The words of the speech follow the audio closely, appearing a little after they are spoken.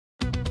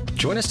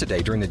Join us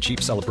today during the Jeep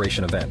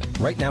Celebration event.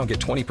 Right now, get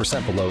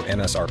 20% below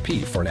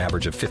MSRP for an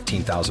average of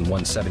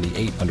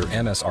 $15,178 under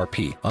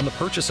MSRP on the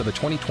purchase of a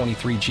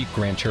 2023 Jeep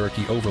Grand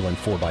Cherokee Overland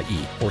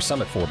 4xE or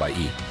Summit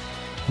 4xE.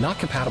 Not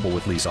compatible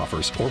with lease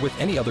offers or with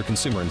any other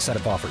consumer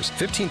incentive offers.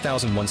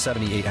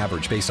 $15,178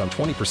 average based on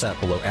 20%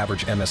 below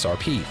average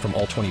MSRP from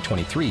all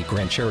 2023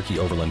 Grand Cherokee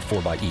Overland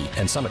 4xE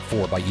and Summit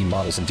 4xE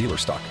models in dealer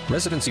stock.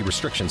 Residency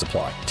restrictions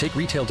apply. Take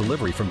retail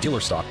delivery from dealer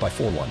stock by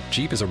 4/1.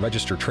 Jeep is a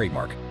registered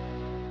trademark.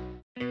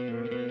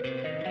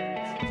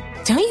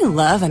 Don't you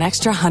love an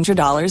extra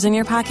 $100 in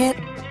your pocket?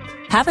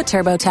 Have a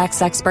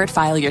TurboTax expert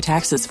file your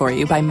taxes for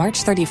you by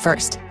March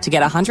 31st to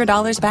get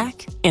 $100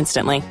 back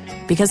instantly.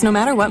 Because no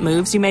matter what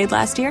moves you made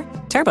last year,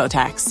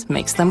 TurboTax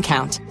makes them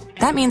count.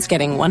 That means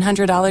getting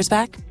 $100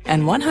 back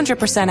and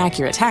 100%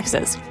 accurate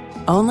taxes,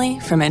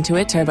 only from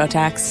Intuit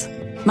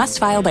TurboTax. Must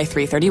file by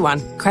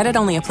 3/31. Credit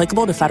only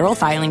applicable to federal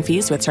filing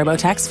fees with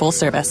TurboTax full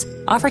service.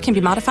 Offer can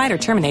be modified or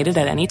terminated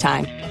at any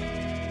time.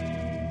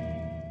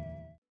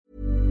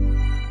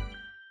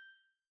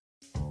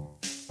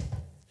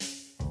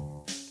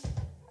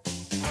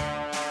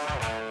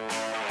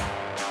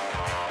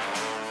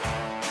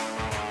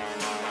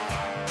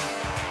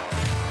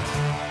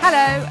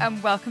 Hello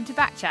and welcome to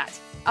Backchat,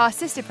 our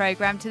sister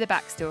programme to The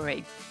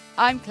Backstory.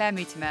 I'm Claire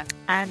Mutimer.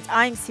 And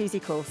I'm Susie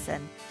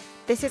Coulson.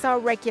 This is our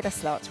regular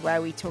slot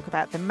where we talk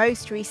about the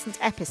most recent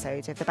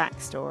episode of The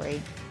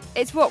Backstory.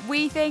 It's what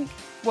we think,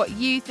 what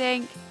you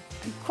think,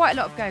 and quite a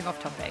lot of going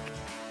off topic.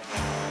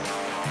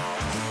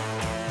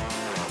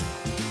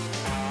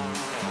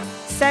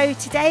 So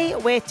today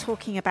we're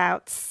talking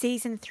about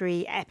Season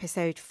 3,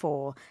 Episode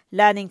 4,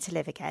 Learning to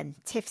Live Again,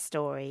 Tiff's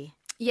story.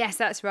 Yes,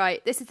 that's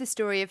right. This is the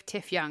story of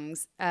Tiff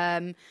Youngs.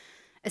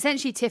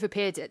 Essentially, Tiff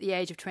appeared at the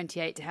age of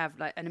 28 to have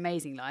an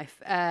amazing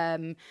life.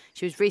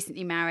 She was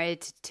recently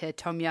married to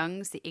Tom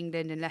Youngs, the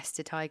England and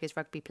Leicester Tigers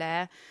rugby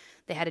player.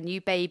 They had a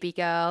new baby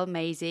girl,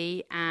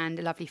 Maisie, and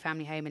a lovely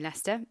family home in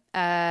Leicester.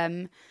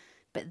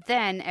 But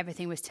then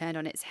everything was turned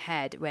on its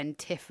head when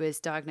Tiff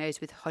was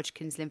diagnosed with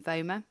Hodgkin's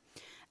lymphoma,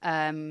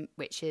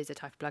 which is a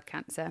type of blood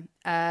cancer.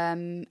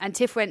 And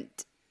Tiff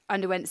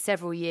underwent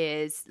several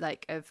years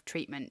of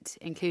treatment,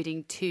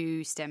 including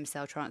 2 stem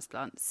cell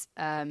transplants.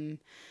 And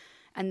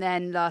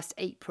then last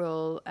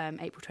April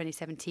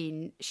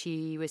 2017,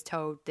 she was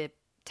told the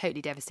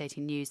totally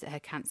devastating news that her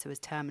cancer was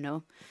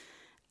terminal.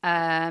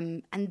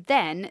 And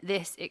then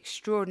this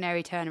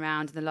extraordinary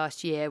turnaround in the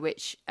last year,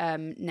 which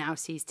now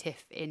sees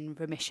Tiff in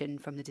remission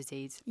from the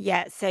disease.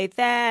 Yeah, so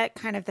they're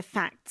kind of the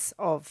facts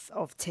of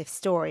Tiff's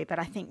story, but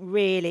I think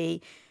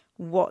really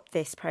what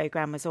this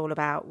programme was all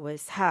about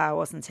was her,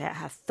 wasn't it?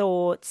 Her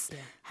thoughts,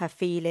 her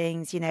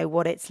feelings,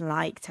 what it's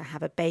like to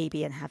have a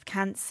baby and have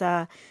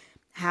cancer,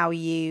 how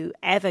you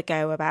ever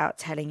go about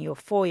telling your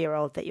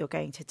 4-year-old that you're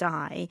going to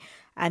die.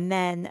 And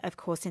then, of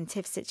course, in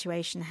Tiff's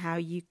situation, how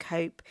you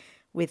cope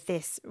with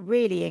this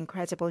really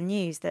incredible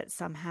news that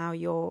somehow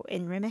you're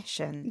in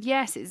remission.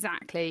 Yes,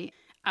 exactly.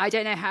 I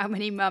don't know how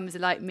many mums are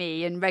like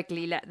me and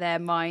regularly let their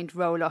mind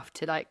roll off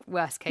to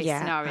worst case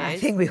scenarios. I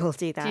think we all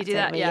do that. Do you do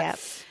that? We? Yeah.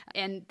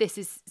 And this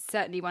is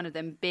certainly one of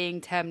them, being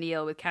terminally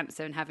ill with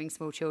cancer and having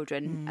small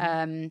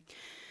children.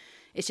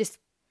 It's just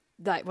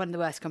one of the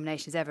worst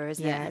combinations ever,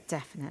 isn't it? Yeah,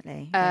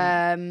 definitely.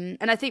 And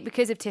I think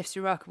because of Tiff's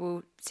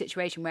remarkable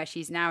situation where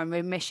she's now in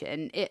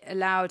remission, it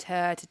allowed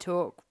her to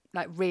talk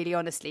really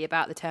honestly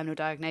about the terminal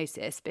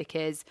diagnosis,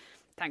 because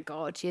thank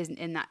God she isn't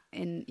that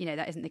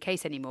isn't the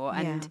case anymore.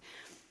 And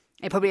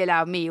it probably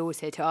allowed me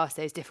also to ask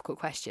those difficult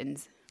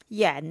questions.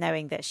 Yeah,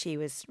 knowing that she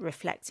was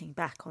reflecting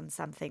back on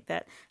something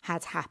that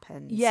had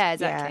happened. Yeah,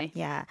 exactly.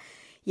 Yeah.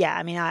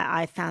 I mean,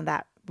 I found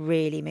that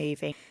really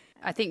moving.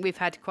 I think we've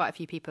had quite a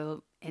few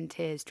people in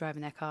tears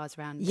driving their cars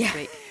around this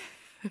week.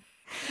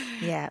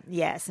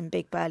 Yeah, some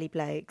big burly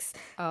blokes.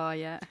 Oh,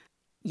 yeah.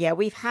 Yeah,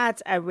 we've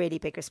had a really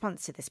big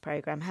response to this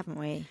programme, haven't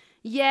we?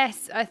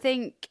 Yes, I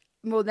think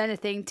more than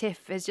anything,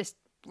 Tiff has just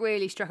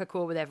really struck a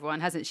chord with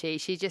everyone, hasn't she?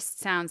 She just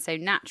sounds so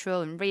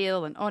natural and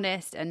real and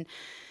honest, and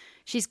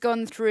she's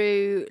gone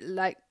through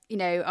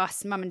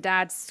us mum and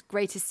dad's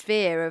greatest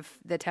fear of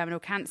the terminal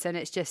cancer, and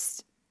it's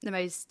just the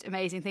most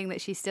amazing thing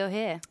that she's still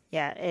here.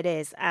 Yeah, it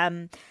is.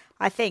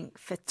 I think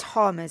for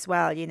Tom as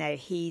well,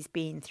 he's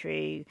been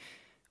through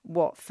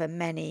what for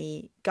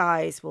many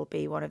guys will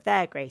be one of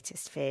their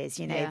greatest fears,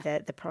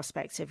 the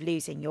prospect of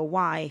losing your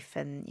wife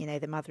and,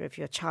 the mother of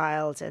your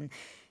child, and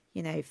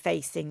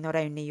facing not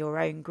only your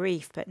own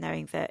grief, but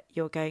knowing that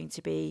you're going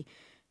to be,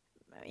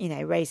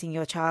 raising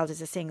your child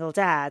as a single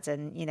dad.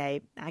 And,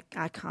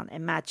 I can't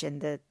imagine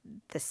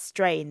the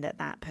strain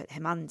that put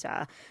him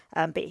under.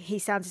 But he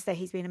sounds as though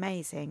he's been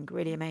amazing,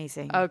 really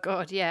amazing. Oh,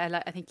 God,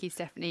 yeah. I think he's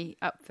definitely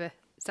up for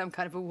some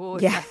kind of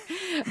award.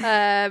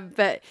 Yeah.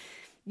 But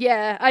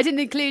yeah, I didn't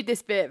include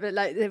this bit, but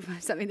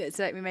something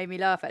that made me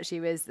laugh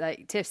actually was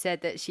Tiff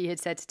said that she had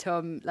said to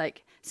Tom,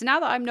 so now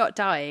that I'm not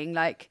dying,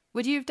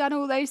 would you have done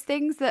all those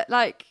things that,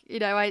 like, you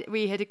know,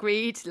 we had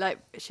agreed, like,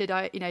 should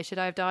I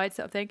have died,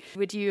 sort of thing?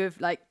 Would you have,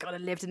 like, gone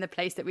and lived in the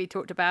place that we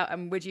talked about,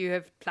 and would you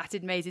have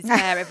plaited Maisie's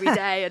hair every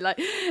day? And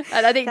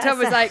I think Tom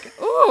was like,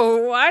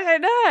 oh, I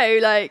don't know,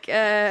 like,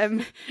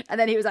 and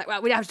then he was like,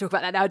 well, we don't have to talk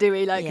about that now, do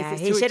we? Like, yeah,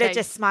 he should have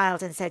just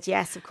smiled and said,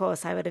 yes, of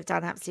course, I would have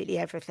done absolutely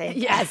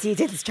everything as you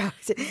did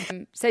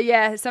instructed. So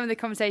yeah, some of the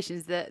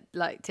conversations that,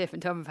 like, Tiff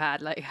and Tom have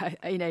had, like,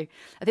 you know,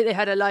 I think they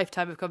had a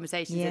lifetime of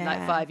conversations in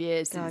like 5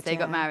 years since they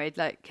got married,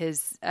 like,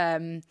 because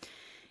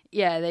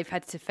they've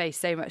had to face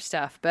so much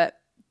stuff, but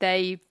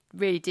they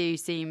really do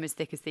seem as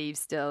thick as thieves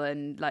still,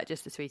 and like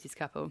just the sweetest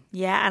couple.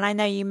 Yeah, and I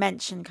know you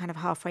mentioned kind of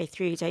halfway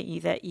through, don't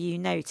you, that you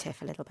know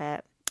Tiff a little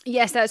bit?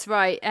 Yes, that's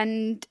right.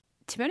 And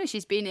to be honest,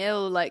 she's been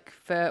ill like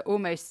for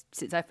almost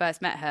since I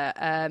first met her.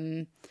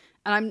 And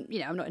I'm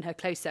not in her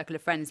close circle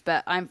of friends,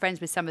 but I'm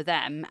friends with some of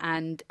them,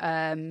 and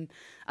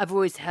I've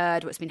always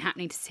heard what's been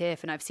happening to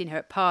Tiff, and I've seen her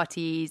at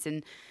parties,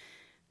 and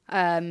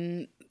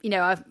I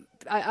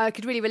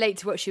could really relate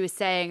to what she was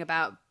saying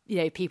about, you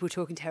know, people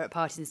talking to her at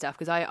parties and stuff,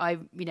 because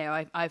I've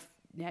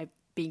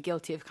been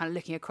guilty of kind of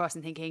looking across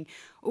and thinking,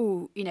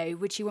 oh, you know,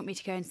 would she want me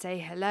to go and say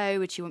hello?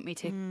 Would she want me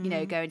to, you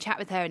know, go and chat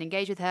with her and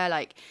engage with her?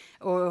 Like,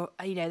 or,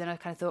 you know, then I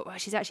kind of thought, well,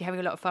 she's actually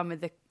having a lot of fun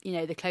with the, you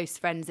know, the close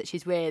friends that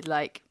she's with.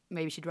 Like,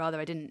 maybe she'd rather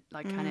I didn't,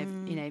 like, kind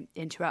of, you know,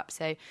 interrupt.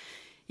 So,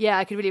 yeah,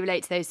 I could really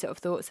relate to those sort of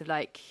thoughts of,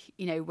 like,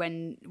 you know,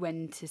 when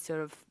to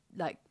sort of,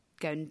 like,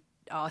 go and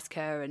ask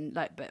her, and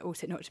like, but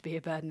also not to be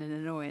a burden and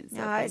annoyance.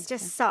 No, it's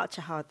just such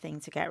a hard thing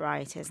to get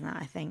right, isn't it?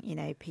 I think, you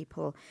know,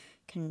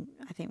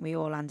 I think we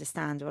all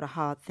understand what a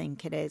hard thing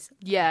it is.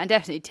 Yeah, and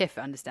definitely Tiff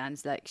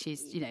understands. Like,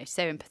 she's, you know,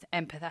 so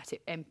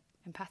empathic.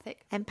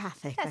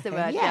 That's the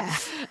word.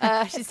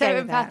 Yeah. She's so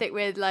empathic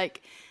with,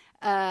 like,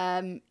 you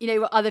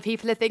know, what other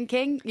people are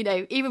thinking. You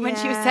know, even when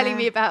she was telling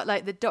me about,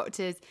 like, the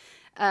doctors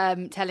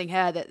telling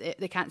her that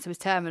the cancer was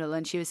terminal,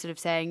 and she was sort of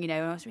saying, you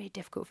know, it was really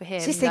difficult for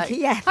him. She's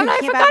thinking, I'm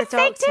like, about the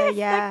doctor, Tiff,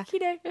 like, you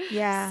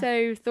know,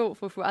 so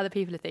thoughtful for what other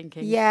people are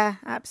thinking. Yeah,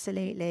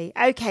 absolutely.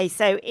 Okay,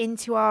 so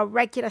into our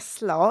regular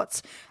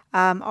slot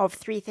of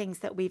 3 things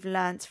that we've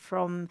learnt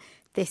from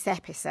this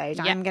episode.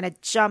 Yep. I'm going to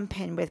jump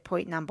in with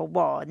point number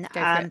 1.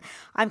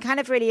 I'm kind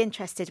of really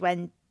interested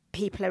when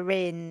people are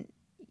in,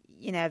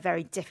 you know, a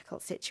very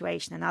difficult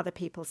situation, and other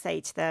people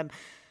say to them,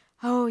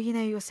 oh, you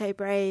know, you're so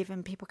brave,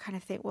 and people kind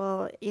of think,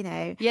 well, you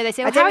know, yeah, they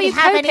say, well, how are you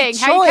coping?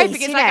 How are you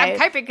coping? It's like, I'm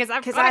coping because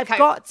I've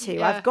got to.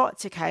 Yeah. I've got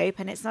to cope,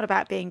 and it's not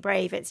about being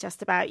brave. It's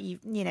just about you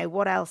know,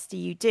 what else do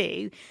you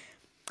do?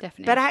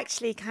 Definitely. But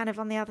actually, kind of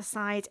on the other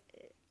side,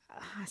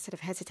 I sort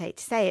of hesitate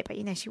to say it, but,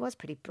 you know, she was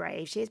pretty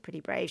brave. She is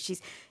pretty brave.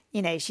 She's,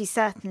 you know, she's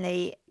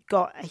certainly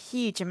got a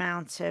huge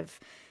amount of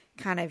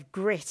kind of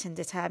grit and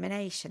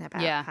determination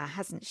about her,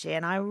 hasn't she?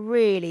 And I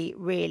really,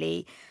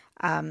 really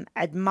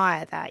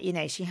admire that. You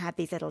know, she had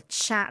these little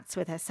chats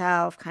with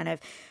herself, kind of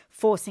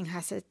forcing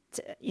herself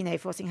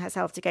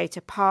to go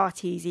to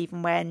parties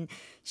even when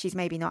she's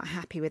maybe not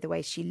happy with the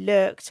way she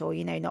looked, or,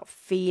 you know, not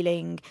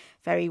feeling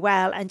very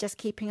well, and just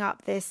keeping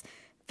up this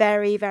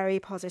very, very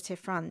positive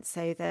front,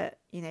 so that,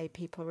 you know,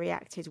 people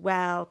reacted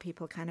well,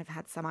 people kind of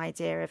had some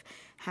idea of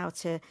how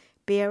to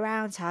be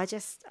around her.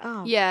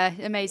 Yeah,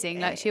 amazing.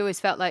 Like, she always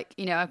felt like,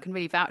 you know, I can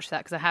really vouch for that,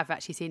 because I have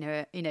actually seen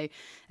her, you know,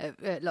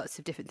 lots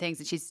of different things,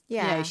 and she's,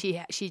 you know,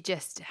 she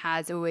just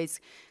has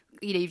always,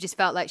 you know, you've just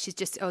felt like she's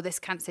just, oh, this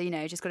cancer, you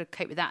know, just got to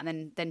cope with that,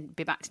 and then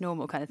be back to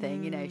normal kind of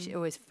thing. You know, she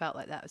always felt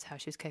like that was how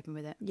she was coping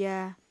with it.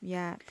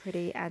 Yeah,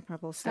 pretty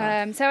admirable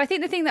stuff. So I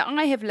think the thing that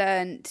I have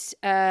learnt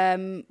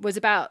was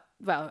about,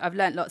 well, I've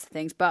learnt lots of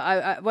things,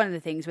 but one of the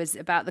things was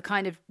about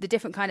the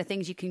different kind of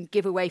things you can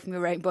give away from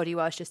your own body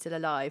whilst you're still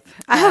alive.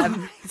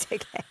 Okay.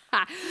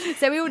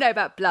 So we all know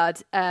about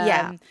blood.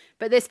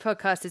 But this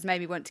podcast has made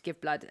me want to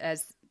give blood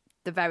as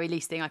the very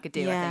least thing I could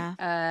do, I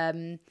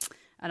think.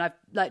 And I've,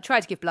 like, tried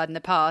to give blood in the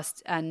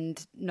past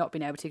and not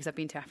been able to, because I've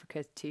been to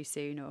Africa too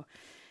soon, or,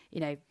 you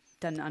know,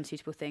 done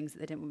unsuitable things that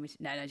they didn't want me to.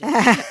 No,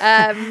 just,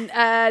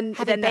 and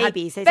having then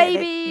babies.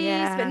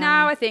 But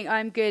now I think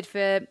I'm good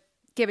for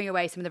giving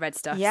away some of the red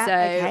stuff. Yeah, so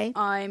okay.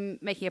 I'm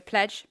making a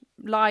pledge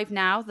live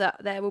now that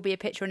there will be a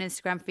picture on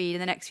Instagram feed in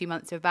the next few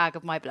months of a bag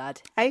of my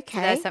blood. Okay.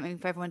 So there's something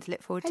for everyone to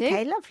look forward to.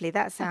 Okay, lovely.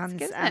 That sounds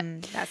good,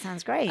 that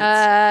sounds great. Do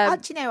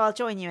you know, I'll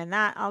join you in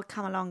that. I'll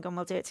come along and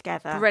we'll do it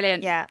together.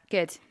 Brilliant. Yeah.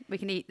 Good. We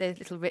can eat the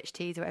little rich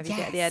teas or whatever you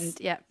get at the end.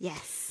 Yeah.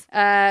 Yes.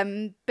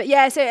 But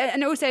yeah, so,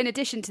 and also in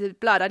addition to the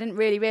blood, I didn't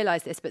really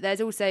realise this, but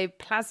there's also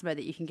plasma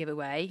that you can give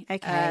away.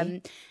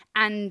 Okay.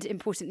 And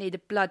importantly,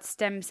 the blood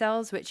stem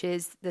cells, which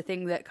is the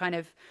thing that kind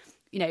of,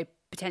 you know,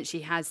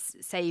 potentially has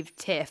saved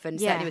Tiff, and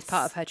certainly was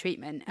part of her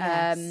treatment.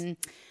 Yes.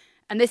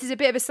 And this is a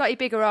bit of a slightly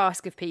bigger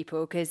ask of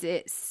people, because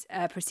it's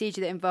a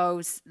procedure that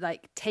involves,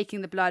 like,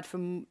 taking the blood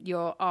from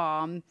your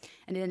arm,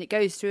 and then it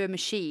goes through a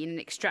machine and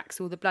extracts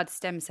all the blood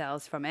stem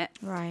cells from it.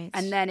 Right.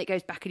 And then it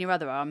goes back in your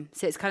other arm.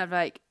 So it's kind of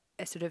like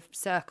a sort of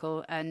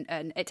circle, and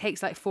it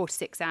takes like 4 to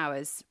 6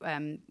 hours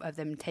of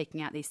them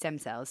taking out these stem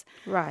cells.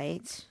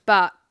 Right.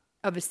 But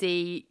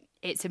obviously,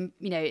 it's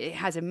it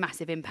has a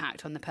massive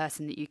impact on the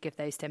person that you give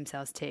those stem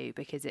cells to,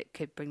 because it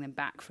could bring them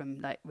back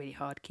from like really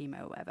hard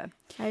chemo or whatever.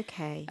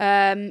 Okay.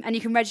 And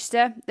you can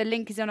register. The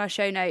link is on our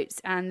show notes,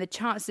 and the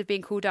chances of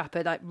being called up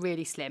are like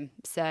really slim.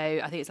 So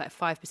I think it's like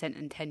 5%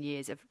 in 10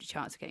 years of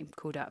chance of getting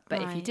called up.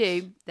 But if you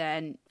do,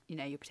 then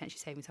you're potentially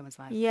saving someone's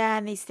life. Yeah,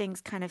 and these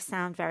things kind of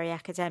sound very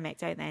academic,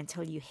 don't they?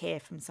 Until you hear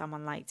from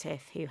someone like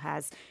Tiff who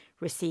has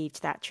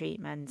received that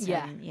treatment.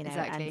 Yeah, and,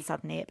 exactly. And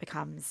suddenly it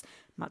becomes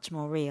much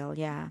more real.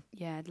 Yeah.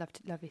 Yeah,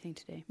 lovely thing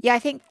to do. Yeah, I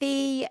think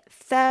the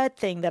third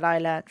thing that I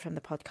learned from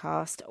the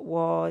podcast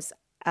was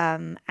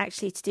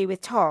actually to do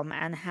with Tom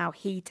and how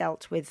he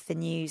dealt with the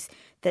news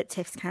that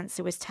Tiff's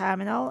cancer was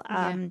terminal.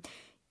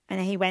 And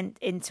he went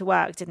into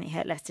work, didn't he,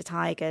 at Leicester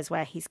Tigers,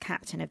 where he's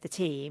captain of the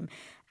team,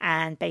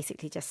 and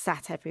basically just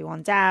sat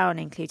everyone down,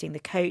 including the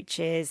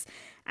coaches,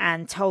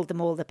 and told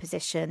them all the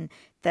position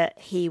that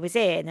he was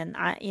in. And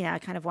I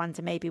kind of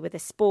wonder, maybe with a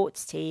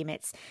sports team,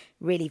 it's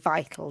really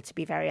vital to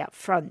be very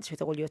upfront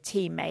with all your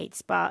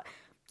teammates. But,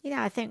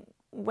 I think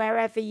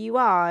wherever you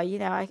are,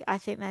 I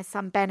think there's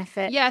some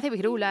benefit. Yeah, I think we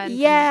could all learn.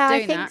 Yeah, from I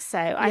doing think that.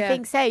 so. I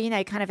think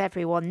so. Kind of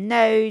everyone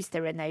knows,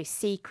 there are no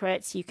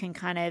secrets. You can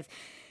kind of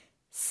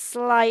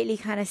slightly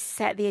kind of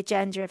set the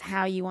agenda of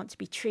how you want to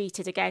be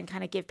treated. Again,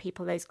 kind of give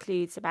people those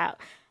clues about,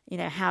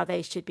 how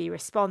they should be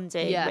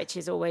responding, which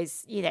is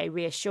always,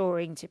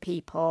 reassuring to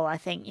people. I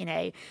think,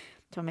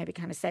 Tom maybe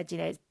kind of said,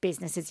 it's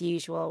business as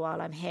usual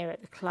while I'm here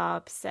at the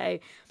club. So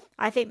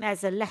I think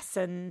there's a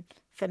lesson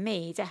for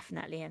me,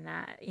 definitely, in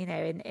that,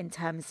 in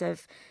terms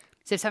of.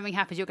 So if something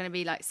happens, you're going to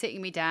be like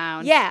sitting me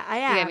down. Yeah, I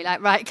am. You're going to be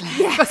like, right,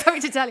 Claire, I've got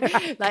something to tell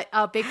you. Like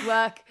our big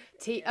work.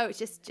 Oh, it's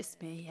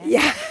just me.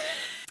 Yeah.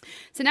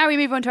 So now we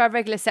move on to our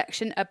regular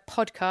section, a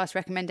podcast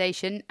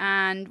recommendation.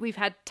 And we've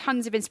had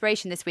tons of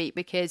inspiration this week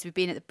because we've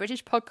been at the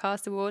British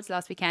Podcast Awards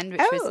last weekend,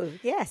 which was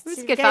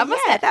good fun,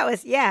 wasn't it? That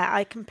was,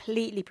 I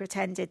completely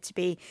pretended to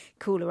be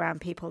cool around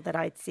people that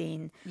I'd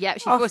seen. Yeah,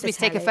 she forced me to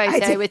take a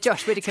photo with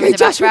Josh Whittaker in the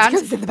Josh background.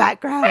 Whittaker's in the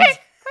background.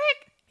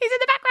 Quick, he's in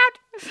the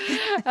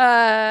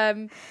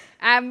background.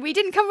 And we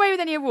didn't come away with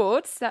any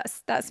awards.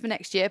 That's for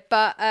next year.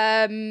 But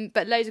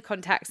loads of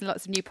contacts and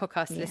lots of new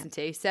podcasts to listen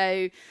to.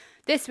 So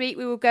this week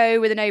we will go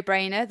with a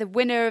no-brainer. The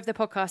winner of the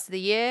podcast of the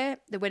year,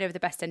 the winner of the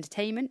best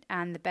entertainment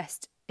and the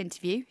best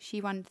interview. She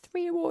won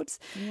 3 awards.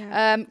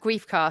 Yeah.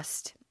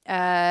 Griefcast,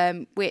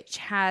 which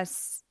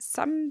has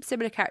some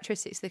similar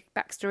characteristics to the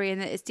backstory, in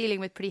that it's dealing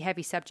with pretty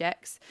heavy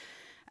subjects,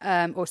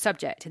 or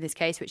subject in this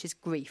case, which is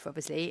grief,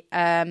 obviously.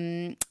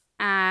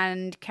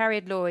 And Carrie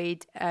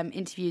Lloyd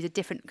interviews a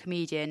different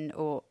comedian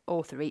or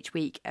author each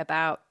week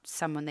about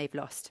someone they've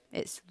lost.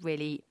 It's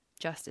really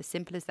just as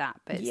simple as that,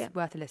 but it's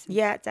worth a listen.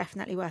 Yeah,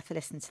 definitely worth a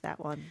listen to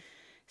that one.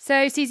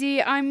 So, Susie,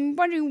 I'm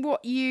wondering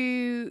what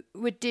you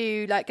would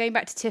do, like going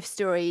back to Tiff's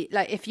story,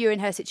 like if you're in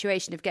her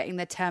situation of getting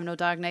the terminal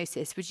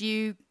diagnosis, would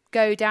you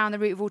go down the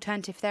route of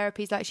alternative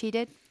therapies like she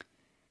did?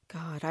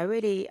 God,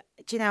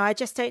 I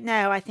just don't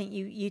know. I think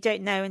you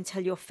don't know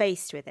until you're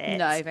faced with it.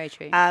 No, very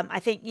true. I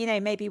think,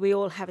 maybe we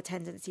all have a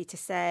tendency to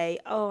say,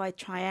 oh, I'd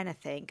try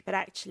anything. But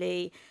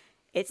actually,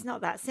 it's not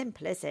that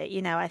simple, is it?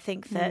 I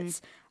think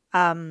that,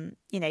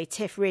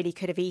 Tiff really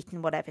could have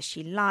eaten whatever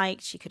she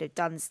liked. She could have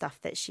done stuff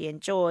that she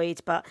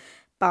enjoyed. But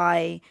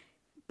by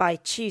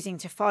choosing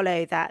to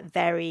follow that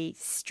very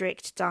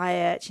strict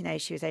diet,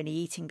 she was only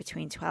eating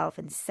between 12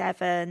 and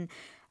 7.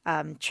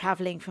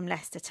 Travelling from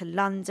Leicester to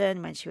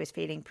London when she was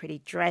feeling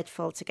pretty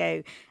dreadful to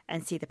go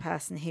and see the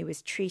person who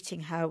was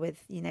treating her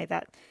with,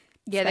 that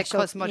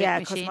special,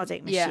 the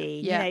cosmetic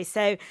machine. Yeah.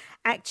 So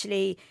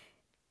actually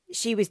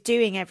she was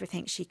doing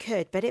everything she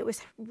could, but it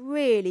was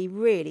really,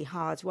 really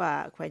hard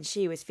work when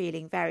she was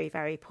feeling very,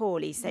 very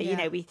poorly. So,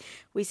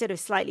 we sort of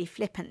slightly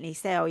flippantly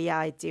say, oh yeah,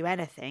 I'd do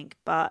anything,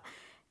 but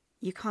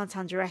you can't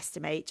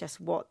underestimate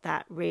just what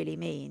that really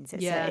means.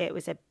 It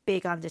was a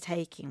big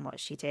undertaking what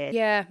she did.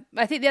 Yeah,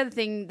 I think the other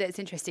thing that's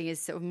interesting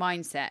is sort of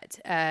mindset.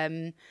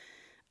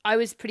 I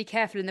was pretty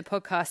careful in the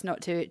podcast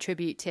not to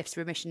attribute Tiff's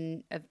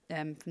remission of,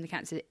 from the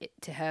cancer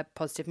to her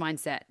positive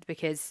mindset,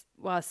 because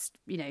whilst,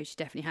 she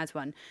definitely has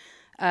one,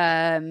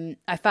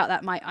 I felt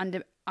that might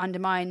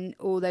undermine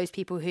all those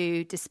people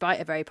who,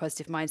 despite a very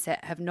positive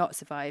mindset, have not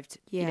survived,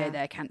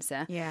 their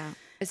cancer. Yeah.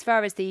 As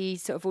far as the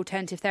sort of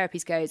alternative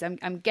therapies goes,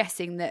 I'm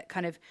guessing that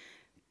kind of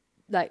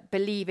like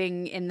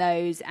believing in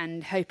those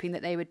and hoping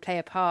that they would play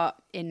a part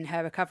in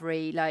her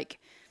recovery,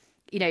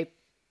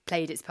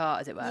 played its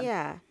part, as it were.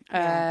 Yeah.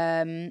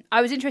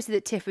 I was interested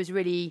that Tiff was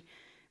really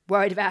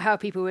worried about how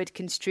people would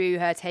construe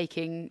her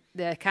taking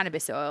the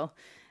cannabis oil.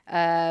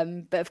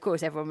 But of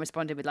course, everyone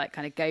responded with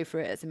kind of go for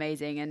it. It's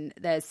amazing. And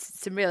there's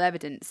some real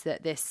evidence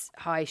that this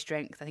high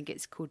strength, I think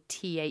it's called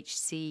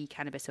THC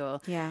cannabis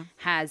oil,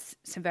 has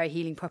some very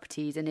healing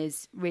properties and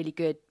is really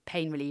good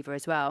pain reliever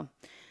as well.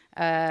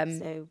 So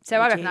I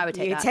reckon I would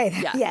take that. Take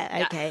that.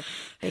 Yeah, okay.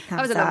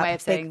 That was a long way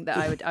of saying that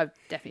I would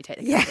definitely take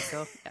the cannabis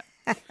oil.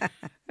 Yeah.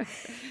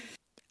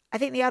 I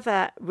think the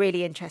other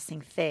really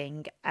interesting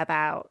thing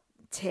about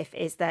Tiff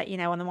is that,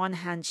 on the one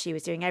hand, she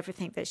was doing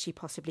everything that she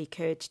possibly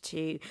could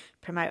to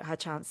promote her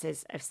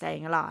chances of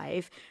staying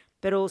alive.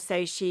 but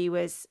also she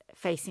was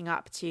facing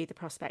up to the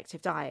prospect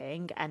of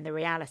dying and the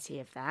reality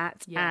of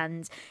that,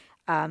 and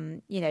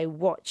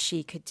what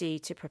she could do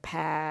to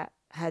prepare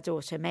her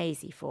daughter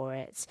Maisie for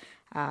it.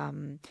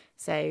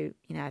 So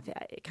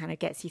it kind of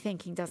gets you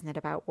thinking, doesn't it,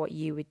 about what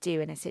you would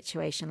do in a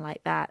situation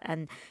like that.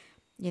 And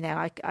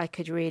I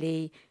could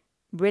really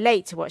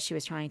relate to what she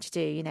was trying to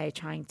do,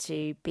 trying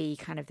to be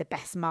kind of the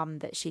best mum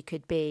that she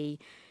could be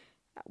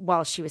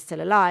while she was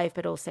still alive,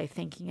 but also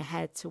thinking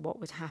ahead to what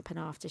would happen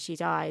after she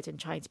died and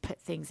trying to put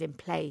things in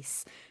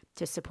place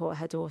to support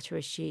her daughter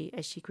as she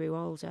grew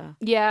older.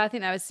 Yeah, I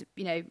think that was,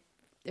 a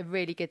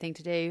really good thing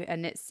to do.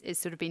 And it's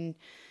sort of been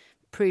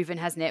proven,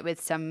 hasn't it,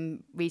 with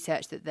some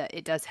research that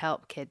it does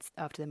help kids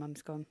after their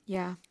mum's gone.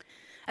 Yeah.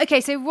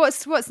 Okay, so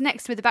what's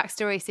next with the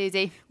backstory,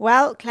 Susie?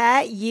 Well,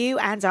 Claire, you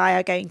and I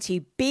are going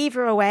to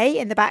beaver away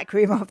in the back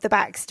room of the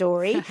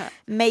backstory,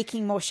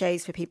 making more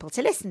shows for people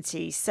to listen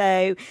to.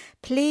 So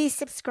please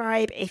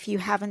subscribe if you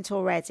haven't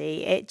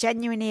already. It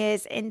genuinely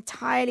is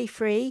entirely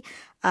free.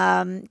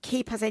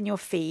 Keep us in your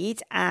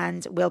feed,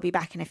 and we'll be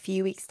back in a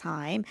few weeks'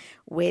 time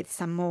with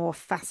some more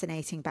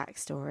fascinating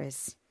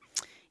backstories.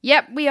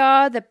 Yep, we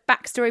are the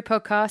Backstory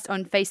Podcast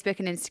on Facebook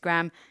and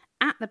Instagram,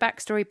 at the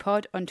Backstory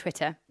Pod on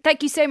Twitter.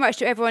 Thank you so much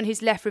to everyone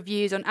who's left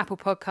reviews on Apple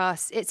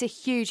Podcasts. It's a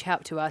huge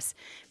help to us.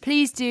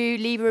 Please do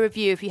leave a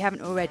review if you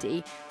haven't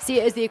already. See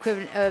it as the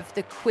equivalent of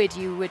the quid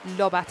you would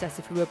lob at us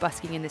if we were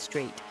busking in the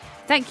street.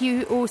 Thank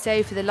you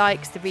also for the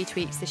likes, the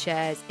retweets, the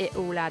shares. It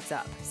all adds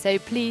up. So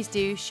please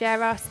do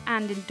share us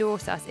and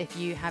endorse us if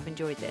you have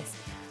enjoyed this.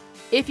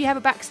 If you have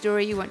a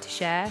backstory you want to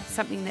share,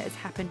 something that has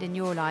happened in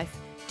your life,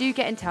 do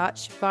get in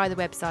touch via the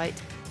website,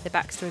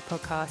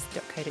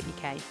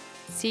 thebackstorypodcast.co.uk.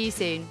 See you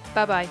soon.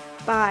 Bye-bye.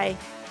 Bye.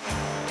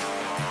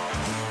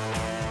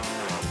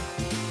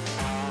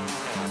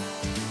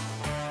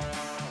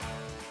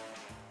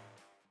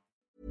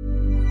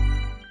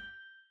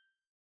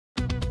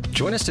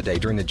 Join us today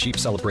during the Jeep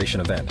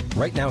Celebration event.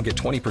 Right now, get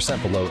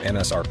 20% below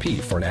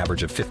MSRP for an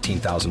average of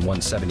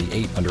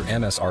 $15,178 under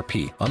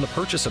MSRP on the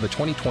purchase of a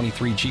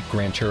 2023 Jeep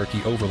Grand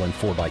Cherokee Overland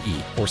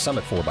 4xE or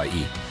Summit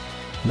 4xE.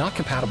 Not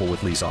compatible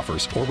with lease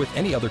offers or with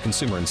any other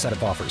consumer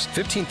incentive offers.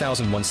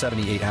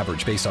 $15,178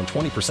 average based on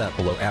 20%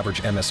 below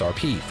average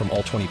MSRP from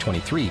all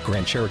 2023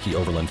 Grand Cherokee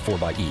Overland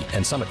 4xE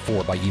and Summit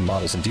 4xE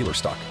models in dealer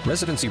stock.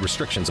 Residency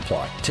restrictions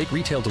apply. Take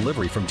retail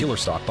delivery from dealer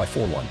stock by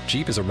 4/1.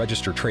 Jeep is a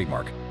registered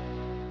trademark.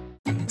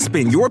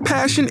 Spin your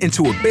passion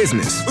into a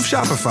business with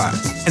Shopify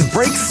and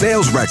break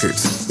sales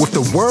records with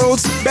the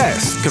world's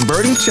best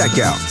converting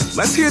checkout.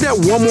 Let's hear that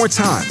one more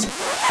time.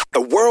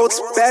 The world's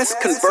best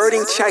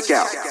converting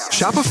checkout.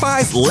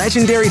 Shopify's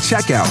legendary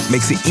checkout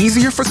makes it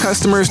easier for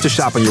customers to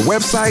shop on your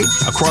website,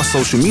 across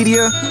social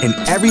media, and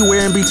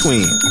everywhere in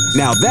between.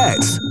 Now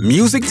that's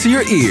music to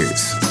your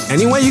ears.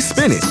 Any way you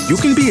spin it, you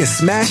can be a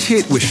smash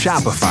hit with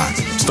Shopify.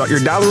 Start your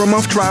 $1 a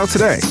month trial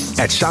today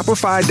at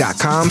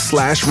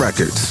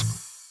shopify.com/records.